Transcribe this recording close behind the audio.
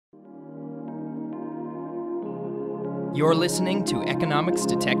You're listening to Economics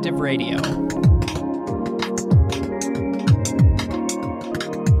Detective Radio.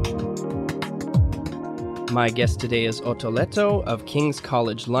 My guest today is Otto Lehto of King's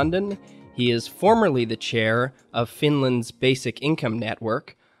College London. He is formerly the chair of Finland's Basic Income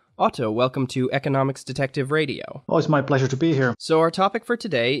Network. Otto, welcome to Economics Detective Radio. Oh, it's my pleasure to be here. So our topic for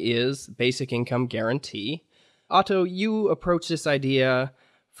today is basic income guarantee. Otto, you approach this idea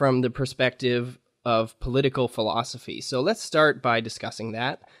from the perspective of political philosophy. So let's start by discussing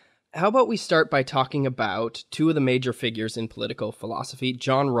that. How about we start by talking about two of the major figures in political philosophy,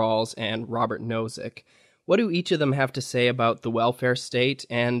 John Rawls and Robert Nozick. What do each of them have to say about the welfare state,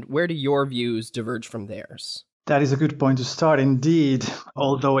 and where do your views diverge from theirs? That is a good point to start indeed,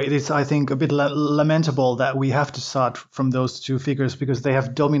 although it is, I think, a bit lamentable that we have to start from those two figures because they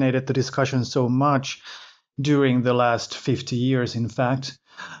have dominated the discussion so much during the last 50 years, in fact,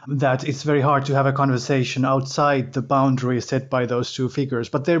 that it's very hard to have a conversation outside the boundary set by those two figures.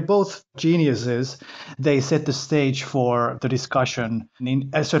 But they're both geniuses. They set the stage for the discussion,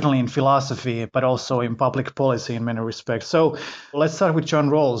 certainly in philosophy, but also in public policy in many respects. So let's start with John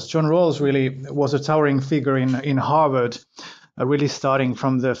Rawls. John Rawls really was a towering figure in Harvard, really starting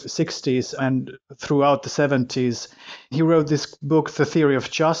from the 60s and throughout the 70s. He wrote this book, The Theory of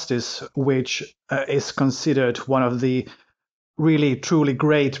Justice, which is considered one of the really, truly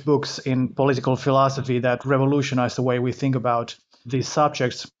great books in political philosophy that revolutionized the way we think about these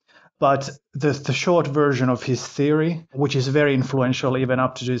subjects. But the short version of his theory, which is very influential even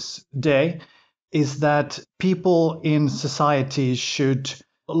up to this day, is that people in society should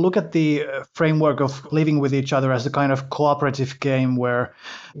look at the framework of living with each other as a kind of cooperative game where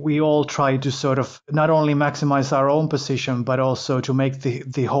we all try to sort of not only maximize our own position, but also to make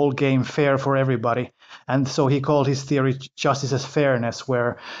the whole game fair for everybody. And so he called his theory justice as fairness,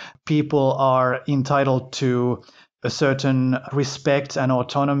 where people are entitled to a certain respect and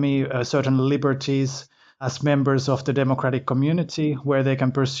autonomy, certain liberties as members of the democratic community where they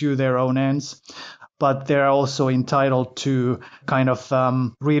can pursue their own ends. But they're also entitled to kind of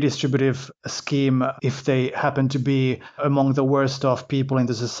redistributive scheme if they happen to be among the worst of people in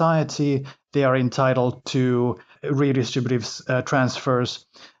the society. They are entitled to redistributive transfers.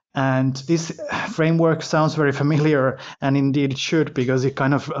 And this framework sounds very familiar, and indeed it should, because it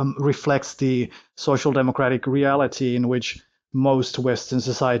kind of reflects the social democratic reality in which most Western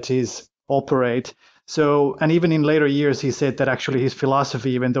societies operate. So, and even in later years, he said that actually his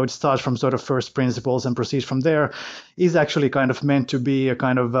philosophy, even though it starts from sort of first principles and proceeds from there, is actually kind of meant to be a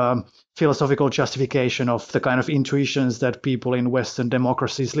kind of philosophical justification of the kind of intuitions that people in Western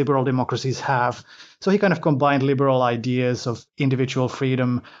democracies, liberal democracies have. So he kind of combined liberal ideas of individual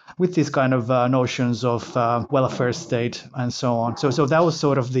freedom with these kind of notions of welfare state and so on. So that was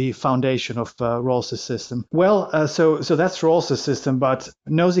sort of the foundation of Rawls' system. Well, so that's Rawls' system, but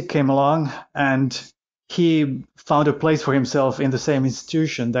Nozick came along and he found a place for himself in the same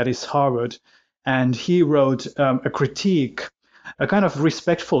institution, that is Harvard, and he wrote a critique, a kind of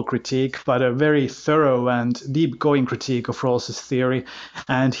respectful critique, but a very thorough and deep-going critique of Rawls' theory.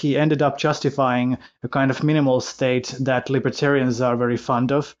 And he ended up justifying a kind of minimal state that libertarians are very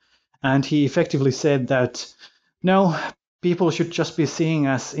fond of. And he effectively said that, no, people should just be seen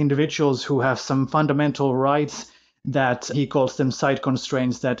as individuals who have some fundamental rights that he calls them side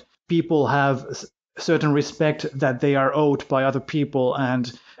constraints, that people have certain respect that they are owed by other people,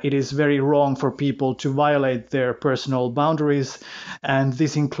 and it is very wrong for people to violate their personal boundaries. And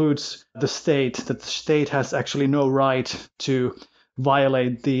this includes the state, that the state has actually no right to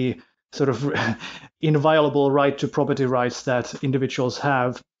violate the sort of inviolable right to property rights that individuals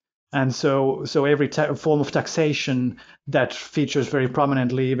have. And so every form of taxation that features very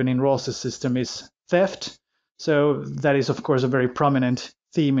prominently even in Rawls' system is theft. So that is, of course, a very prominent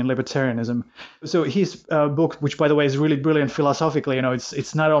theme in libertarianism. So his book, which by the way is really brilliant philosophically,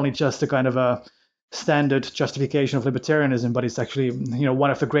 it's not only just a kind of a standard justification of libertarianism, but it's actually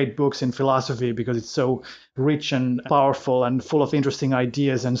one of the great books in philosophy because it's so rich and powerful and full of interesting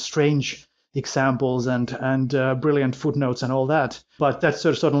ideas and strange examples and brilliant footnotes and all that. But that's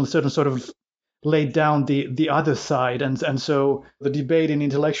sort of laid down the other side, and so the debate in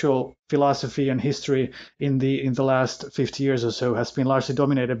intellectual philosophy and history in the last 50 years or so has been largely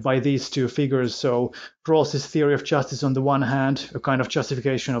dominated by these two figures. So Rawls' theory of justice on the one hand, a kind of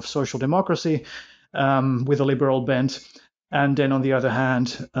justification of social democracy with a liberal bent, and then on the other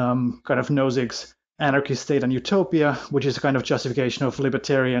hand, kind of Nozick's anarchy, state and utopia, which is a kind of justification of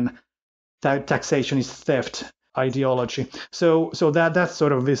libertarian taxation is theft ideology. So that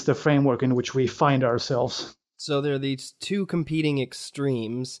sort of is the framework in which we find ourselves. So there are these two competing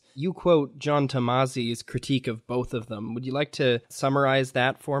extremes. You quote John Tomasi's critique of both of them. Would you like to summarize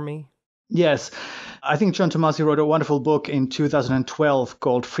that for me? Yes, I think John Tomasi wrote a wonderful book in 2012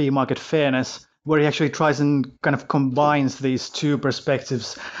 called Free Market Fairness, where he actually tries and kind of combines these two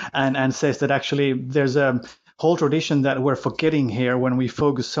perspectives and says that actually there's a whole tradition that we're forgetting here when we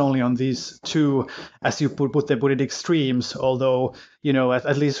focus only on these two, as you put it, extremes. Although,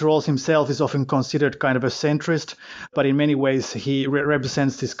 at least Rawls himself is often considered kind of a centrist, but in many ways he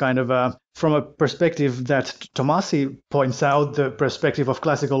represents this kind of from a perspective that Tomasi points out, the perspective of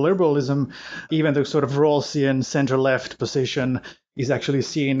classical liberalism. Even the sort of Rawlsian center-left position is actually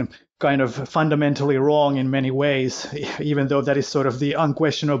seen kind of fundamentally wrong in many ways, even though that is sort of the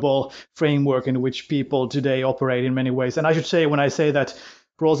unquestionable framework in which people today operate in many ways. And I should say, when I say that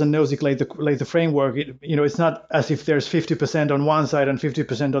Rawls and Nozick laid the framework, it's not as if there's 50% on one side and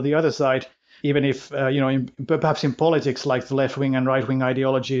 50% on the other side, even if, perhaps in politics, like the left-wing and right-wing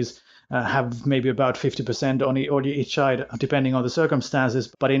ideologies have maybe about 50% on each side, depending on the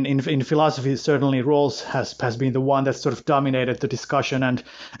circumstances. But in philosophy, certainly Rawls has been the one that sort of dominated the discussion, and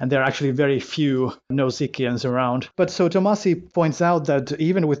there are actually very few Nozickians around. But so Tomasi points out that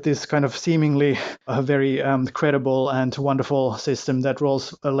even with this kind of seemingly very credible and wonderful system that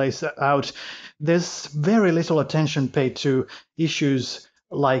Rawls lays out, there's very little attention paid to issues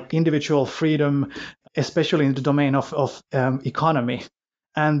like individual freedom, especially in the domain of economy.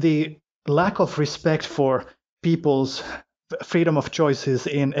 And the lack of respect for people's freedom of choices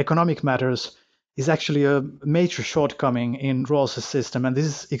in economic matters is actually a major shortcoming in Rawls' system. And this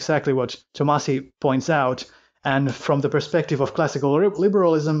is exactly what Tomasi points out. And from the perspective of classical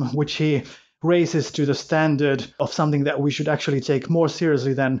liberalism, which he raises to the standard of something that we should actually take more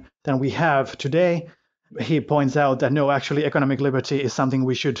seriously than we have today, he points out that no, actually economic liberty is something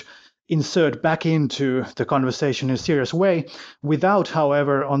we should insert back into the conversation in a serious way, without,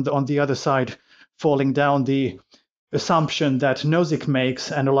 however, on the other side, falling down the assumption that Nozick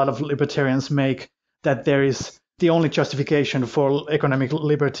makes and a lot of libertarians make, that there is the only justification for economic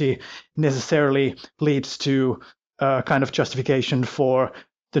liberty necessarily leads to a kind of justification for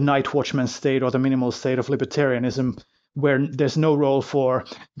the night watchman state or the minimal state of libertarianism, where there's no role for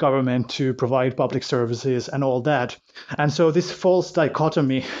government to provide public services and all that. And so this false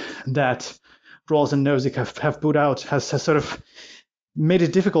dichotomy that Rawls and Nozick have put out has sort of made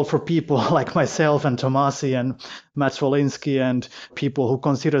it difficult for people like myself and Tomasi and Matt Swolinsky and people who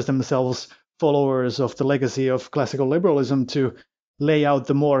consider themselves followers of the legacy of classical liberalism to lay out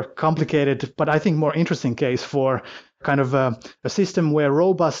the more complicated, but I think more interesting case for kind of a system where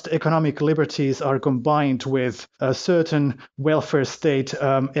robust economic liberties are combined with certain welfare state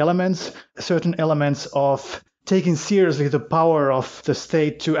elements, certain elements of taking seriously the power of the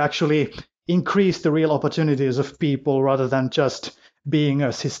state to actually increase the real opportunities of people rather than just being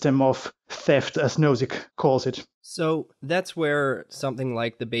a system of theft, as Nozick calls it. So that's where something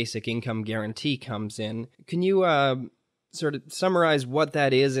like the basic income guarantee comes in. Can you sort of summarize what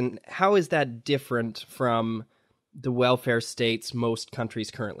that is, and how is that different from the welfare states most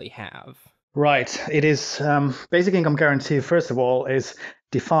countries currently have? Right. It is basic income guarantee, first of all, is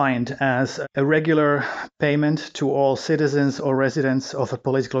defined as a regular payment to all citizens or residents of a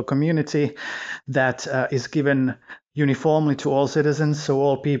political community that is given uniformly to all citizens, so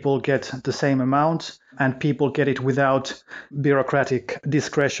all people get the same amount and people get it without bureaucratic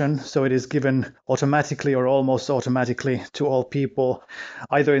discretion. So it is given automatically or almost automatically to all people,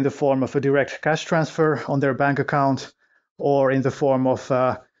 either in the form of a direct cash transfer on their bank account or in the form of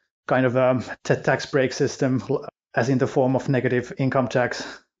kind of a tax break system, as in the form of negative income tax,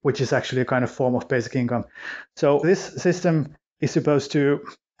 which is actually a kind of form of basic income. So this system is supposed to,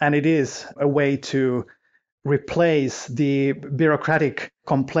 and it is a way to replace the bureaucratic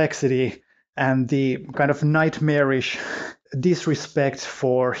complexity and the kind of nightmarish disrespect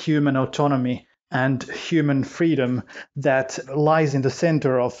for human autonomy and human freedom that lies in the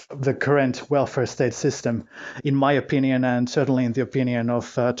center of the current welfare state system, in my opinion, and certainly in the opinion of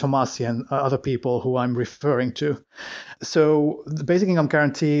Tomasi and other people who I'm referring to. So the basic income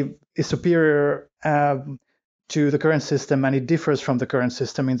guarantee is superior to the current system, and it differs from the current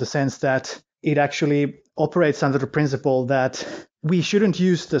system in the sense that it actually operates under the principle that we shouldn't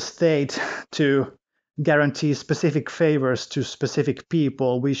use the state to guarantee specific favors to specific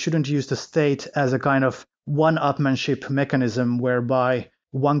people. We shouldn't use the state as a kind of one-upmanship mechanism whereby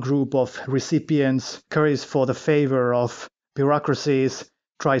one group of recipients curries for the favor of bureaucracies,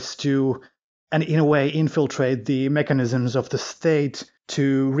 tries to, and in a way, infiltrate the mechanisms of the state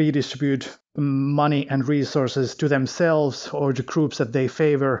to redistribute money and resources to themselves or the groups that they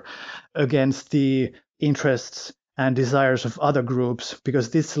favor against the interests and desires of other groups,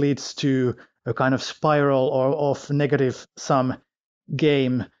 because this leads to a kind of spiral or of negative sum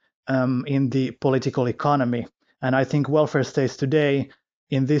game in the political economy. And I think welfare states today,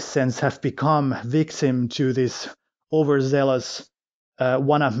 in this sense, have become victim to this overzealous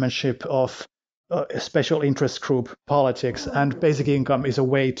one-upmanship of special interest group politics. And basic income is a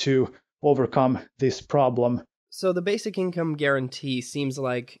way to overcome this problem. So the basic income guarantee seems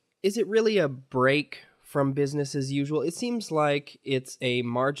like, is it really a break from business as usual? It seems like it's a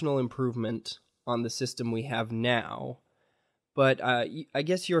marginal improvement on the system we have now. But I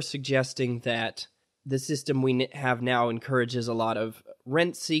guess you're suggesting that the system we have now encourages a lot of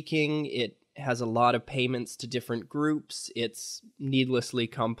rent seeking. It has a lot of payments to different groups. It's needlessly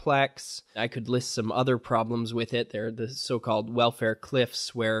complex. I could list some other problems with it. There are the so-called welfare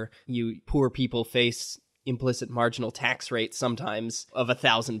cliffs where poor people face implicit marginal tax rates sometimes of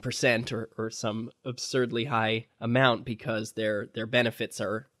 1,000% or some absurdly high amount because their benefits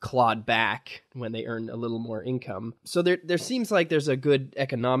are clawed back when they earn a little more income. So there seems like there's a good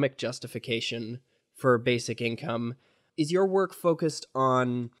economic justification for basic income. Is your work focused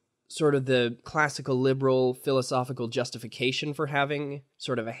on sort of the classical liberal philosophical justification for having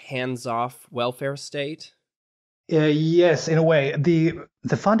sort of a hands-off welfare state? Yes, in a way.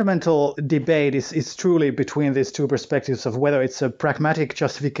 The fundamental debate is truly between these two perspectives of whether it's a pragmatic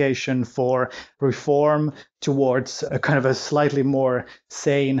justification for reform towards a kind of a slightly more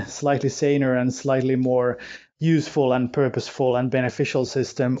sane, slightly saner and slightly more useful and purposeful and beneficial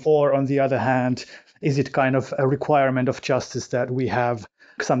system, or on the other hand, is it kind of a requirement of justice that we have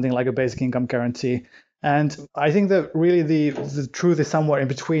something like a basic income guarantee? And I think that really the truth is somewhere in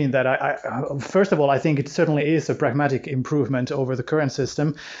between that. First of all, I think it certainly is a pragmatic improvement over the current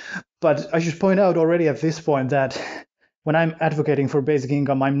system. But I should point out already at this point that when I'm advocating for basic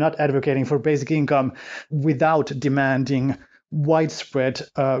income, I'm not advocating for basic income without demanding widespread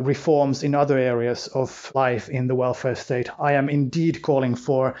reforms in other areas of life in the welfare state. I am indeed calling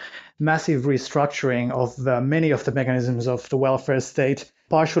for massive restructuring of many of the mechanisms of the welfare state,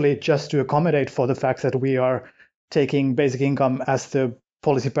 partially just to accommodate for the fact that we are taking basic income as the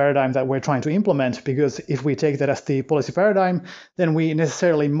policy paradigm that we're trying to implement, because if we take that as the policy paradigm, then we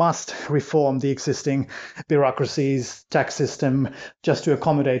necessarily must reform the existing bureaucracies, tax system, just to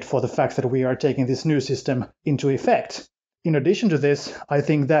accommodate for the fact that we are taking this new system into effect. In addition to this, I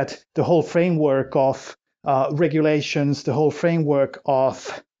think that the whole framework of regulations, the whole framework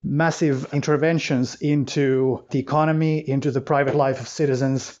of massive interventions into the economy, into the private life of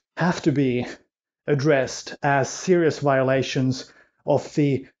citizens, have to be addressed as serious violations of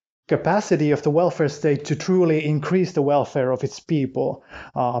the capacity of the welfare state to truly increase the welfare of its people.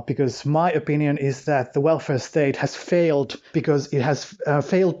 Because my opinion is that the welfare state has failed because it has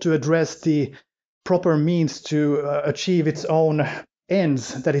failed to address the proper means to achieve its own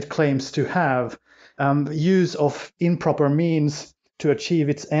ends that it claims to have. Use of improper means to achieve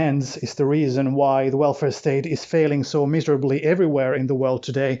its ends is the reason why the welfare state is failing so miserably everywhere in the world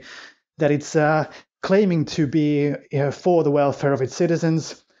today, that it's claiming to be for the welfare of its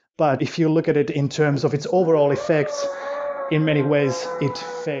citizens. But if you look at it in terms of its overall effects, in many ways, it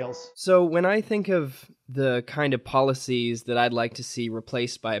fails. So when I think of the kind of policies that I'd like to see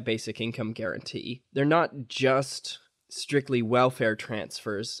replaced by a basic income guarantee, they're not just strictly welfare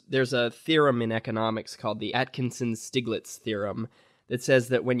transfers. There's a theorem in economics called the Atkinson-Stiglitz theorem that says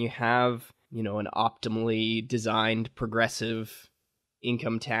that when you have, an optimally designed progressive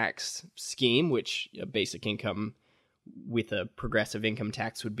income tax scheme, which a basic income with a progressive income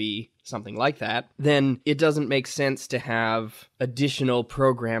tax would be something like that, then it doesn't make sense to have additional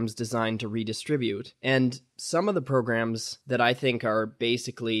programs designed to redistribute. And some of the programs that I think are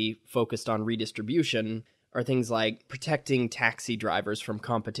basically focused on redistribution are things like protecting taxi drivers from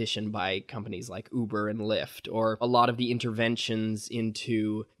competition by companies like Uber and Lyft, or a lot of the interventions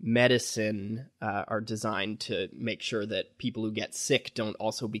into medicine are designed to make sure that people who get sick don't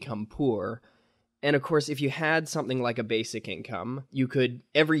also become poor. And of course, if you had something like a basic income,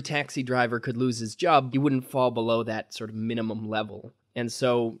 every taxi driver could lose his job. You wouldn't fall below that sort of minimum level. And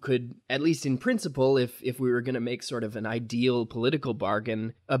so could, at least in principle, if we were going to make sort of an ideal political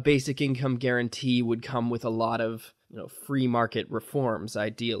bargain, a basic income guarantee would come with a lot of free market reforms,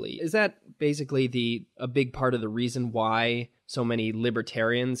 ideally. Is that basically a big part of the reason why so many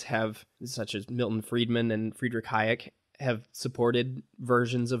libertarians such as Milton Friedman and Friedrich Hayek, have supported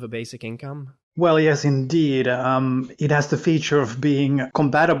versions of a basic income? Well, yes, indeed. It has the feature of being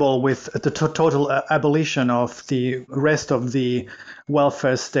compatible with the total abolition of the rest of the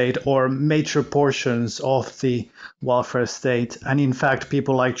welfare state or major portions of the welfare state. And in fact,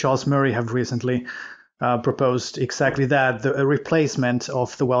 people like Charles Murray have recently proposed exactly that, a replacement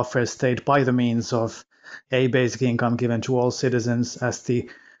of the welfare state by the means of a basic income given to all citizens as the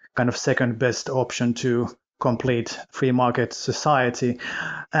kind of second best option to complete free market society.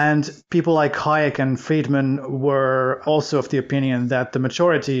 And people like Hayek and Friedman were also of the opinion that the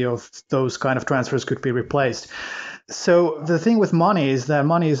majority of those kind of transfers could be replaced. So the thing with money is that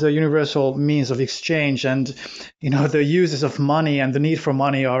money is a universal means of exchange, and the uses of money and the need for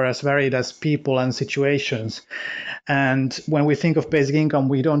money are as varied as people and situations. And when we think of basic income,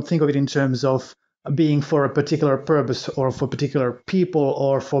 we don't think of it in terms of being for a particular purpose or for particular people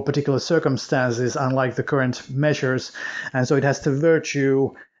or for particular circumstances, unlike the current measures. And so it has the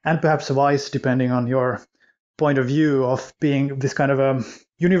virtue and perhaps vice, depending on your point of view, of being this kind of a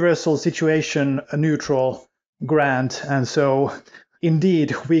universal situation, a neutral grant. And so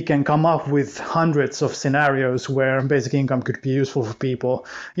indeed, we can come up with hundreds of scenarios where basic income could be useful for people.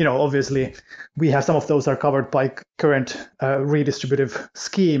 Obviously, we have some of those are covered by current redistributive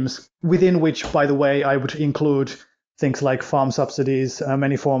schemes, within which, by the way, I would include things like farm subsidies,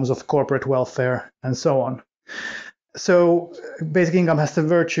 many forms of corporate welfare, and so on. So basic income has the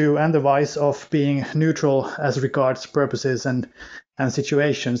virtue and the vice of being neutral as regards purposes and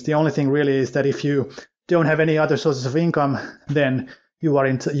situations. The only thing really is that if you don't have any other sources of income, then you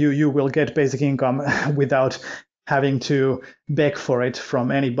will get basic income without having to beg for it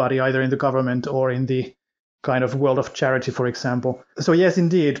from anybody, either in the government or in the kind of world of charity, for example. So yes,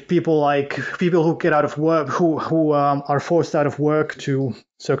 indeed, people who get out of work, who are forced out of work to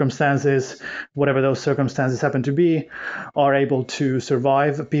circumstances, whatever those circumstances happen to be, are able to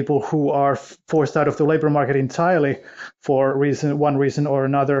survive. People who are forced out of the labor market entirely for one reason or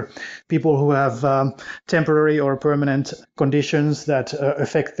another, people who have temporary or permanent conditions that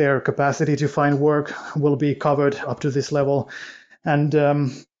affect their capacity to find work will be covered up to this level. And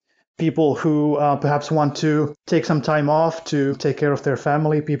people who perhaps want to take some time off to take care of their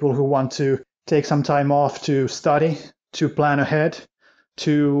family, people who want to take some time off to study, to plan ahead,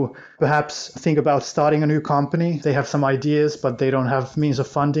 to perhaps think about starting a new company. They have some ideas, but they don't have means of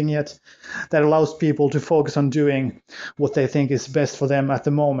funding yet. That allows people to focus on doing what they think is best for them at the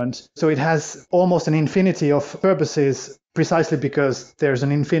moment. So it has almost an infinity of purposes, precisely because there's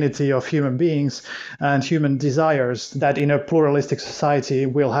an infinity of human beings and human desires that in a pluralistic society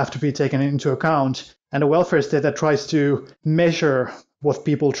will have to be taken into account. And a welfare state that tries to measure what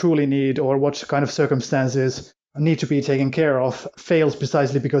people truly need or what kind of circumstances need to be taken care of fails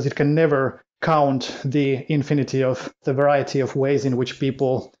precisely because it can never count the infinity of the variety of ways in which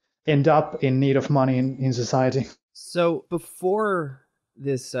people end up in need of money in society. So before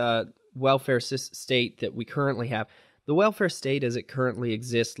this welfare state that we currently have, the welfare state as it currently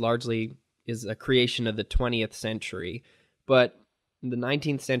exists largely is a creation of the 20th century. But in the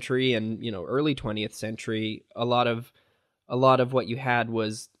 19th century and early 20th century, a lot of what you had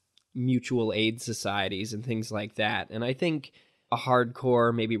was mutual aid societies and things like that. And I think a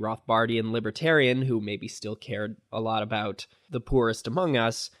hardcore, maybe Rothbardian libertarian who maybe still cared a lot about the poorest among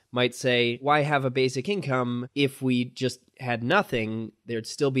us might say, why have a basic income if we just had nothing? There'd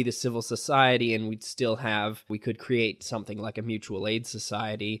still be the civil society and we could create something like a mutual aid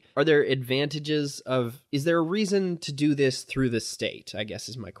society. Are there advantages is there a reason to do this through the state, I guess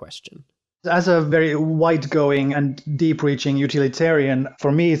is my question. As a very wide-going and deep-reaching utilitarian,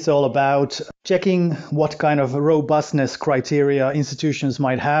 for me it's all about checking what kind of robustness criteria institutions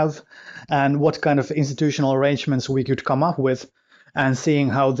might have and what kind of institutional arrangements we could come up with, and seeing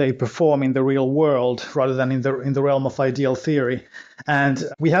how they perform in the real world rather than in the realm of ideal theory. And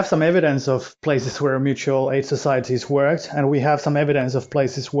we have some evidence of places where mutual aid societies worked, and we have some evidence of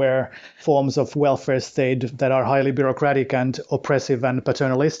places where forms of welfare state that are highly bureaucratic and oppressive and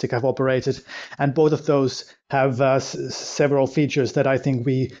paternalistic have operated. And both of those have several features that I think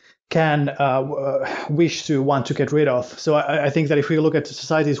we can want to get rid of. So I think that if we look at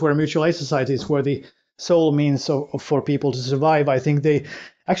societies where mutual aid societies were the sole means for people to survive, I think they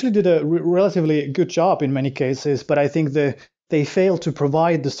actually did a relatively good job in many cases, but I think they failed to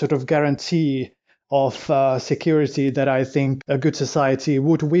provide the sort of guarantee of security that I think a good society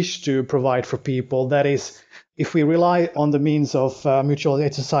would wish to provide for people. That is, if we rely on the means of mutual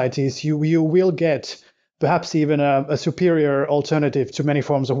aid societies, you will get perhaps even a superior alternative to many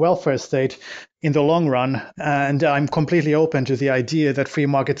forms of welfare state in the long run. And I'm completely open to the idea that free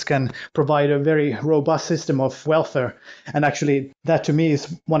markets can provide a very robust system of welfare. And actually, that to me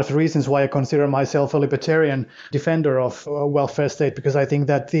is one of the reasons why I consider myself a libertarian defender of welfare state, because I think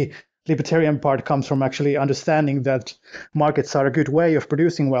that the libertarian part comes from actually understanding that markets are a good way of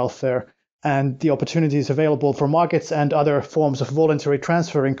producing welfare. and the opportunities available for markets and other forms of voluntary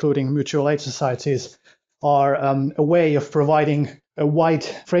transfer, including mutual aid societies, are a way of providing a wide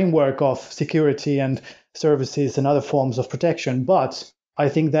framework of security and services and other forms of protection. But I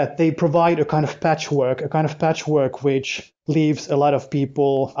think that they provide a kind of patchwork which leaves a lot of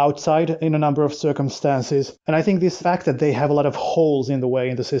people outside in a number of circumstances. And I think this fact that they have a lot of holes in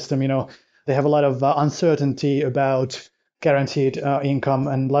the system, they have a lot of uncertainty about guaranteed income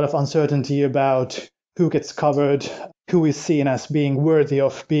and a lot of uncertainty about who gets covered, who is seen as being worthy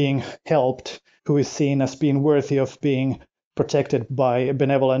of being helped, who is seen as being worthy of being protected by a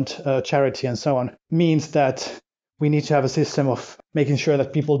benevolent charity and so on, means that we need to have a system of making sure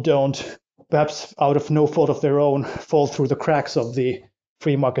that people don't, perhaps out of no fault of their own, fall through the cracks of the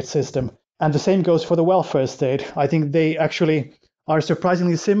free market system. And the same goes for the welfare state. I think they actually are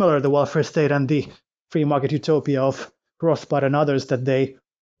surprisingly similar, the welfare state and the free market utopia of Rothbard and others, that they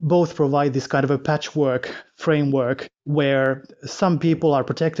both provide this kind of a patchwork framework where some people are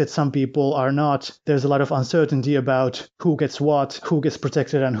protected, some people are not. There's a lot of uncertainty about who gets what, who gets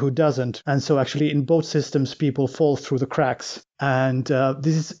protected and who doesn't. And so actually in both systems, people fall through the cracks. And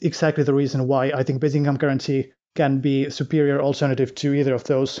this is exactly the reason why I think basic income guarantee can be a superior alternative to either of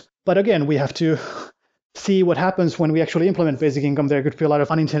those. But again, we have to see what happens when we actually implement basic income. There could be a lot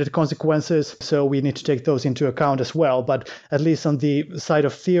of unintended consequences, so we need to take those into account as well. But at least on the side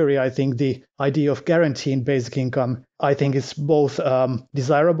of theory, I think the idea of guaranteeing basic income, I think is both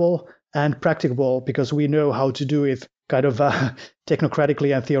desirable and practicable, because we know how to do it kind of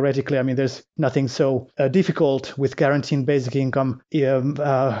technocratically and theoretically. I mean, there's nothing so difficult with guaranteeing basic income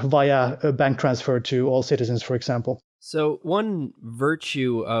via a bank transfer to all citizens, for example. So one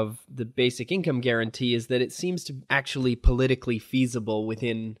virtue of the basic income guarantee is that it seems to actually politically feasible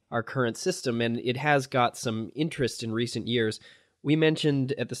within our current system, and it has got some interest in recent years. We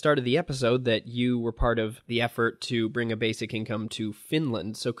mentioned at the start of the episode that you were part of the effort to bring a basic income to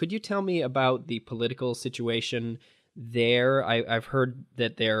Finland. So could you tell me about the political situation there? I've heard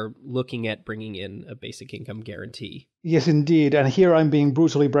that they're looking at bringing in a basic income guarantee. Yes, indeed. And here I'm being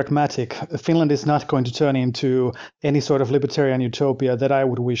brutally pragmatic. Finland is not going to turn into any sort of libertarian utopia that I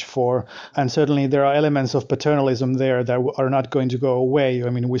would wish for. And certainly there are elements of paternalism there that are not going to go away. I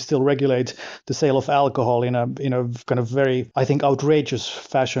mean, we still regulate the sale of alcohol in a kind of very, I think, outrageous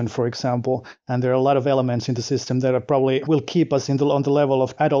fashion, for example. And there are a lot of elements in the system that are probably will keep us on the level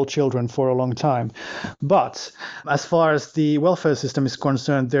of adult children for a long time. But as far as the welfare system is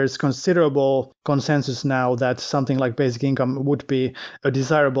concerned, there's considerable consensus now that something like basic income would be a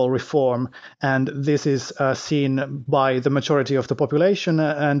desirable reform, and this is seen by the majority of the population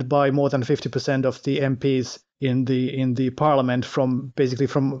and by more than 50% of the MPs in the parliament, from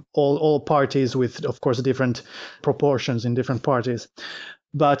all parties, with of course different proportions in different parties.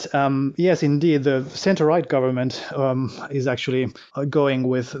 But yes, indeed, the center-right government is actually going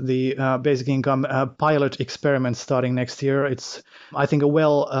with the basic income pilot experiment starting next year. It's, I think, a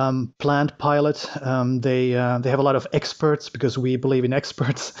well-planned pilot. They have a lot of experts, because we believe in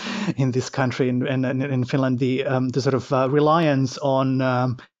experts in this country. In Finland, the sort of reliance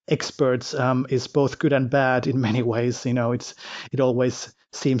on experts is both good and bad in many ways. It always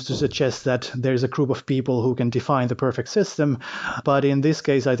seems to suggest that there's a group of people who can define the perfect system. But in this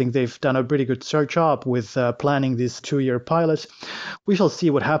case, I think they've done a pretty good job with planning this 2-year pilot. We shall see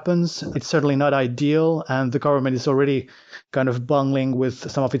what happens. It's certainly not ideal, and the government is already kind of bungling with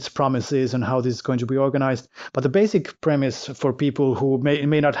some of its promises on how this is going to be organized. But the basic premise for people who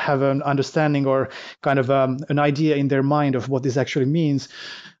may not have an understanding or kind of an idea in their mind of what this actually means,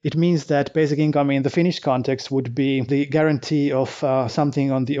 it means that basic income in the Finnish context would be the guarantee of something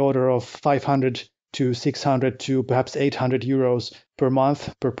on the order of 500 to 600 to perhaps 800 euros per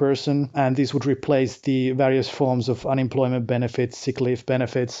month per person. And this would replace the various forms of unemployment benefits, sick leave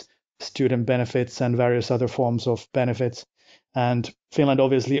benefits, student benefits, and various other forms of benefits. And Finland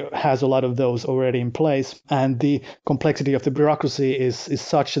obviously has a lot of those already in place. And the complexity of the bureaucracy is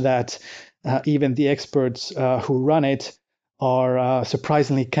such that even the experts who run it are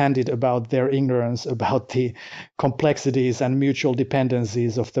surprisingly candid about their ignorance about the complexities and mutual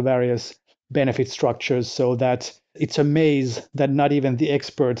dependencies of the various benefit structures, so that it's a maze that not even the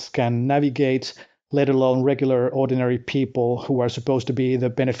experts can navigate, let alone regular ordinary people who are supposed to be the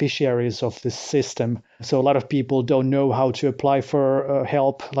beneficiaries of this system. So a lot of people don't know how to apply for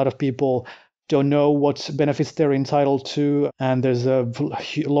help. A lot of people don't know what benefits they're entitled to, and there's a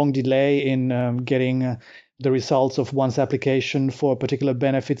long delay in getting the results of one's application for particular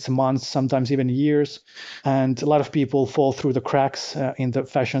benefits, months, sometimes even years. And a lot of people fall through the cracks in the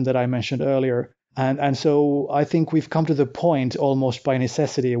fashion that I mentioned earlier. And so I think we've come to the point almost by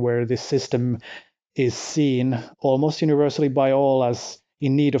necessity where this system is seen almost universally by all as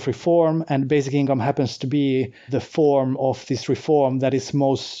in need of reform, and basic income happens to be the form of this reform that is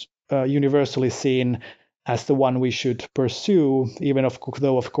most universally seen as the one we should pursue, even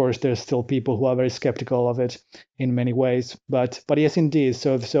though of course there's still people who are very skeptical of it in many ways. But yes, indeed.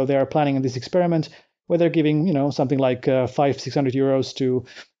 So they are planning this experiment where they're giving something like 500-600 euros to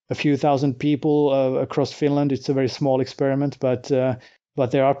a few thousand people across Finland. It's a very small experiment, but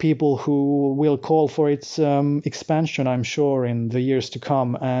there are people who will call for its expansion, I'm sure, in the years to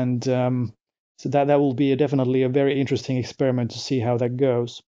come. And so that will be definitely a very interesting experiment to see how that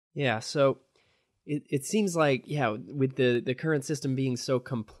goes. Yeah, so it seems like, with the current system being so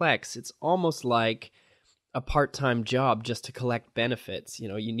complex, it's almost like a part-time job just to collect benefits.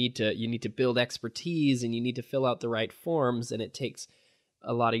 You need to build expertise, and you need to fill out the right forms, and it takes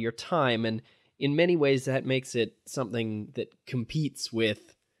a lot of your time. And in many ways, that makes it something that competes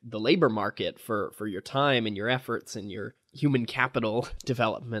with the labor market for your time and your efforts and your human capital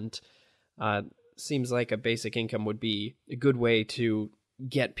development. Seems like a basic income would be a good way to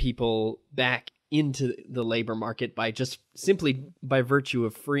get people back into the labor market simply by virtue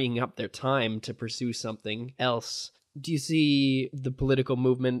of freeing up their time to pursue something else. Do you see the political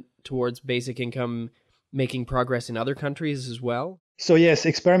movement towards basic income making progress in other countries as well? So yes,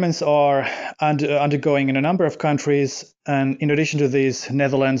 experiments are undergoing in a number of countries. And in addition to these,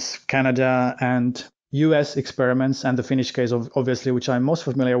 Netherlands, Canada, and US experiments, and the Finnish case, obviously, which I'm most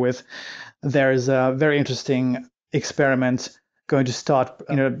familiar with, there is a very interesting experiment going to start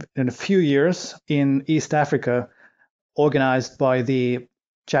in a few years in East Africa, organized by the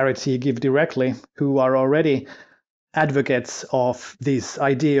charity Give Directly, who are already advocates of this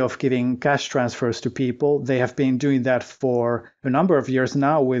idea of giving cash transfers to people. They have been doing that for a number of years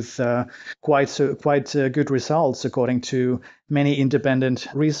now with quite good results, according to many independent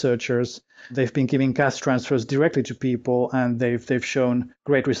researchers. They've been giving cash transfers directly to people, and they've shown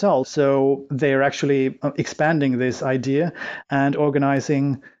great results. So they're actually expanding this idea and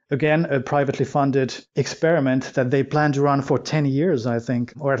organizing, again, a privately funded experiment that they plan to run for 10 years, I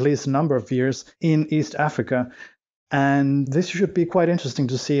think, or at least a number of years in East Africa. And this should be quite interesting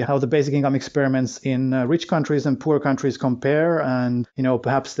to see how the basic income experiments in rich countries and poor countries compare. And,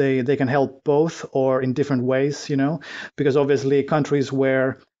 perhaps they can help both, or in different ways, because obviously countries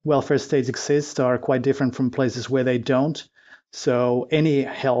where welfare states exist are quite different from places where they don't. So any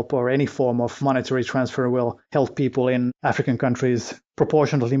help or any form of monetary transfer will help people in African countries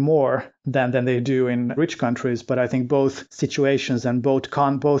proportionately more than they do in rich countries. But I think both situations and both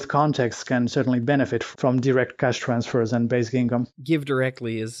contexts can certainly benefit from direct cash transfers and basic income. Give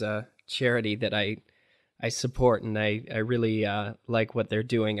Directly is a charity that I support, and I really like what they're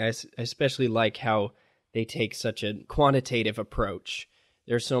doing. I especially like how they take such a quantitative approach.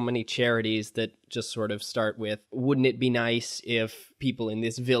 There's so many charities that just sort of start with, wouldn't it be nice if people in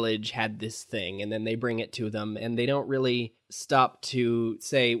this village had this thing? And then they bring it to them, and they don't really stop to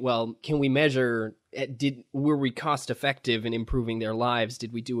say, well, can we measure, were we cost effective in improving their lives?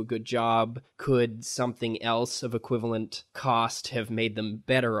 Did we do a good job? Could something else of equivalent cost have made them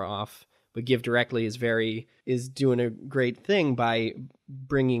better off? But Give Directly is doing a great thing by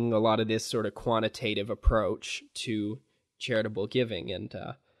bringing a lot of this sort of quantitative approach to charitable giving, and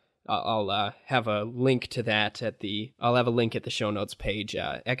I'll have a link to that I'll have a link at the show notes page,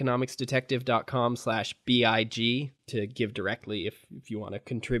 economicsdetective.com/BIG, to Give Directly if you want to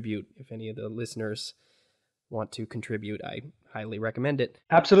contribute. If any of the listeners want to contribute, I highly recommend it.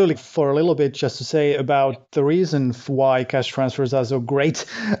 Absolutely. For a little bit, just to say about the reason why cash transfers are so great.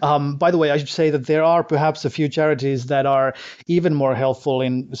 By the way, I should say that there are perhaps a few charities that are even more helpful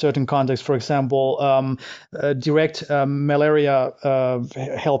in certain contexts. For example, direct malaria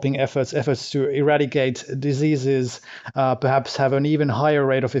helping efforts to eradicate diseases perhaps have an even higher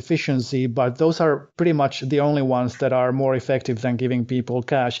rate of efficiency, but those are pretty much the only ones that are more effective than giving people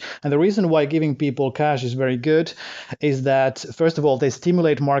cash. And the reason why giving people cash is very good is that, first of all, they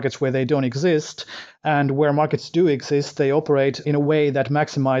stimulate markets where they don't exist, and where markets do exist, they operate in a way that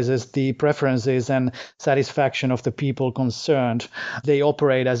maximizes the preferences and satisfaction of the people concerned. They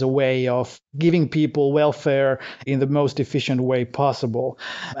operate as a way of giving people welfare in the most efficient way possible.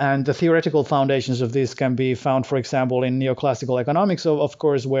 And the theoretical foundations of this can be found, for example, in neoclassical economics, of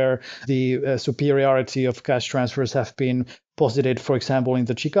course, where the superiority of cash transfers have been posited, for example, in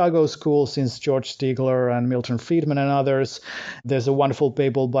the Chicago School since George Stigler and Milton Friedman and others. There's a wonderful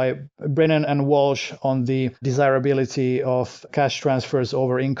paper by Brennan and Walsh on the desirability of cash transfers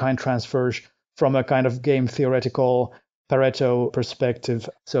over in-kind transfers from a kind of game theoretical Pareto perspective.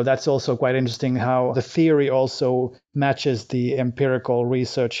 So that's also quite interesting how the theory also matches the empirical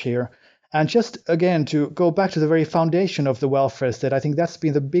research here. And just again, to go back to the very foundation of the welfare state, I think that's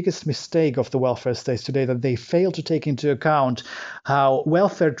been the biggest mistake of the welfare states today, that they fail to take into account how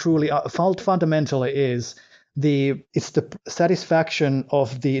welfare truly fundamentally is. It's the satisfaction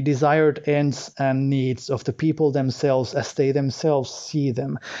of the desired ends and needs of the people themselves as they themselves see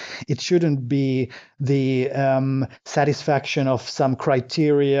them. It shouldn't be the satisfaction of some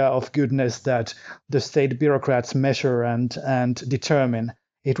criteria of goodness that the state bureaucrats measure and determine.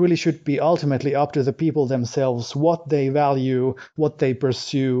 It really should be ultimately up to the people themselves, what they value, what they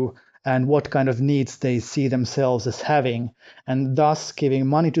pursue, and what kind of needs they see themselves as having. And thus, giving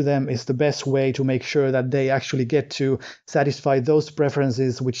money to them is the best way to make sure that they actually get to satisfy those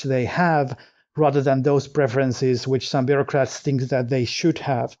preferences which they have, rather than those preferences which some bureaucrats think that they should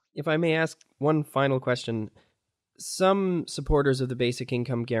have. If I may ask one final question, some supporters of the basic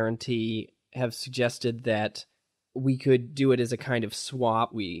income guarantee have suggested that we could do it as a kind of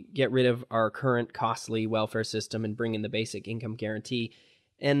swap. We get rid of our current costly welfare system and bring in the basic income guarantee.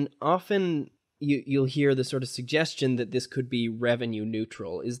 And often you'll hear the sort of suggestion that this could be revenue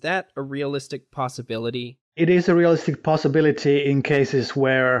neutral. Is that a realistic possibility? It is a realistic possibility in cases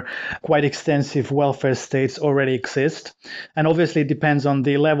where quite extensive welfare states already exist. And obviously it depends on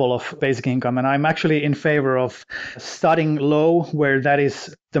the level of basic income. And I'm actually in favor of starting low where that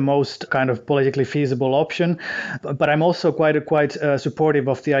is the most kind of politically feasible option. But I'm also quite supportive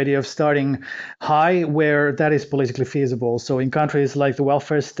of the idea of starting high where that is politically feasible. So in countries like the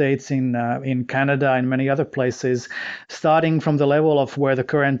welfare states in Canada and many other places, starting from the level of where the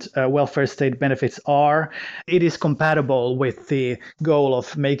current welfare state benefits are, it is compatible with the goal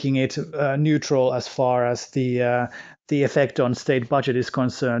of making it neutral as far as the effect on state budget is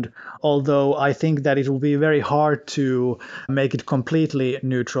concerned. Although I think that it will be very hard to make it completely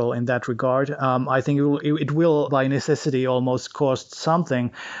neutral in that regard. I think it will by necessity almost cost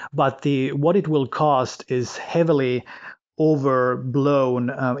something, but what it will cost is heavily overblown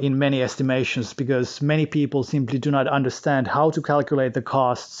in many estimations, because many people simply do not understand how to calculate the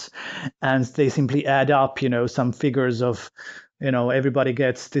costs, and they simply add up, some figures of, everybody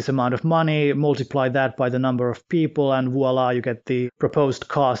gets this amount of money, multiply that by the number of people, and voila, you get the proposed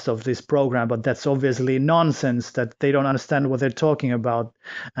cost of this program. But that's obviously nonsense, that they don't understand what they're talking about.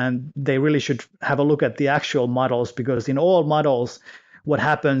 And they really should have a look at the actual models, because in all models, what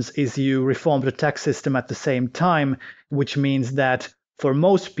happens is you reform the tax system at the same time, which means that for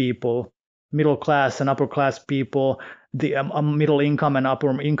most people, middle class and upper class people, the middle income and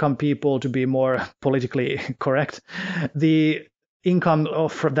upper income people, to be more politically correct, the income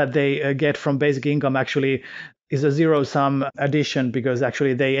that they get from basic income actually is a zero-sum addition, because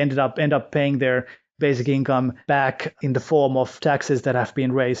actually they end up paying their basic income back in the form of taxes that have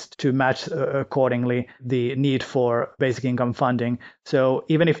been raised to match accordingly the need for basic income funding. So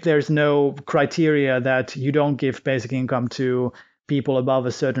even if there's no criteria that you don't give basic income to people above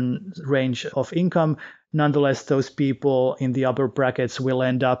a certain range of income, nonetheless, those people in the upper brackets will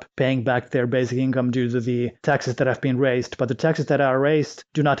end up paying back their basic income due to the taxes that have been raised. But the taxes that are raised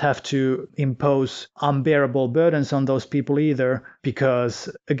do not have to impose unbearable burdens on those people either,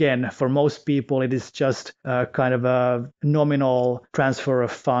 because, again, for most people, it is just kind of a nominal transfer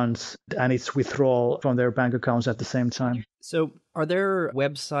of funds, and it's withdrawal from their bank accounts at the same time. So are there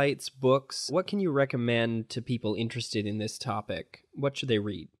websites, books? What can you recommend to people interested in this topic? What should they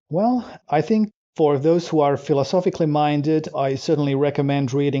read? Well, I think for those who are philosophically minded, I certainly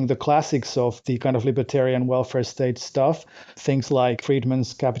recommend reading the classics of the kind of libertarian welfare state stuff. Things like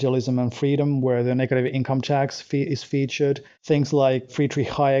Friedman's Capitalism and Freedom, where the negative income tax is featured. Things like Friedrich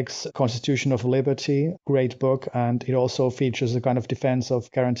Hayek's Constitution of Liberty, great book, and it also features a kind of defense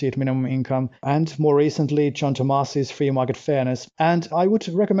of guaranteed minimum income. And more recently, John Tomasi's Free Market Fairness. And I would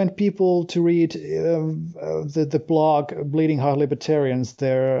recommend people to read the blog Bleeding Heart Libertarians.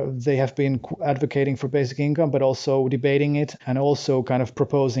 They have been advocating for basic income, but also debating it, and also kind of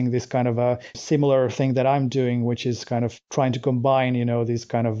proposing this kind of a similar thing that I'm doing, which is kind of trying to combine, these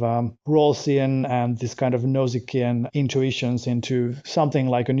kind of Rawlsian and this kind of Nozickian intuitions into something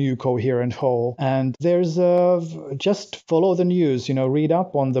like a new coherent whole. And there's just follow the news, read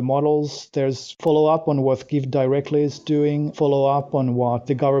up on the models. There's follow up on what Give Directly is doing, follow up on what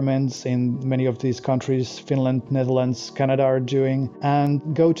the governments in many of these countries, Finland, Netherlands, Canada, are doing,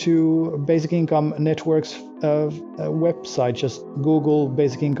 and go to Basic Income Network's a website. Just Google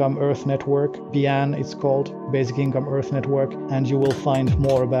Basic Income Earth Network, BIAN it's called, Basic Income Earth Network, and you will find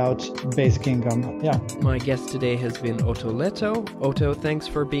more about basic income. Yeah. My guest today has been Otto Lehto. Otto, thanks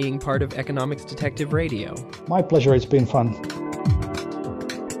for being part of Economics Detective Radio. My pleasure, it's been fun.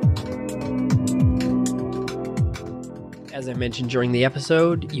 As I mentioned during the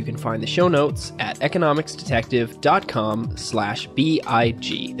episode, you can find the show notes at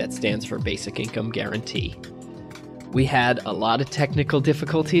economicsdetective.com/BIG. That stands for Basic Income Guarantee. We had a lot of technical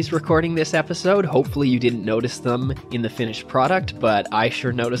difficulties recording this episode. Hopefully you didn't notice them in the finished product, but I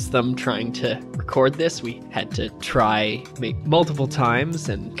sure noticed them trying to record this. We had to try multiple times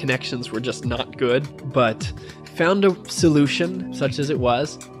and connections were just not good, but found a solution, such as it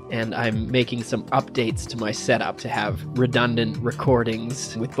was. And I'm making some updates to my setup to have redundant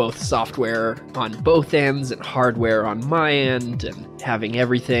recordings with both software on both ends and hardware on my end, and having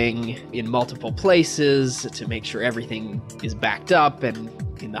everything in multiple places to make sure everything is backed up and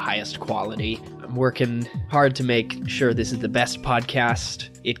in the highest quality. I'm working hard to make sure this is the best podcast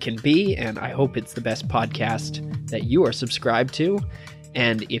it can be, and I hope it's the best podcast that you are subscribed to.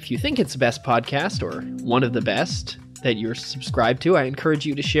 And if you think it's the best podcast or one of the best that you're subscribed to, I encourage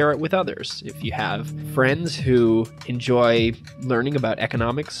you to share it with others. If you have friends who enjoy learning about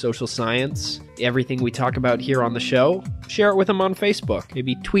economics, social science, everything we talk about here on the show, share it with them on Facebook.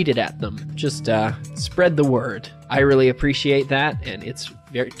 Maybe tweet it at them. Just spread the word. I really appreciate that, and it's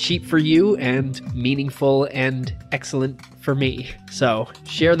very cheap for you and meaningful and excellent for me. So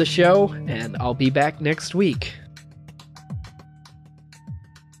share the show, and I'll be back next week.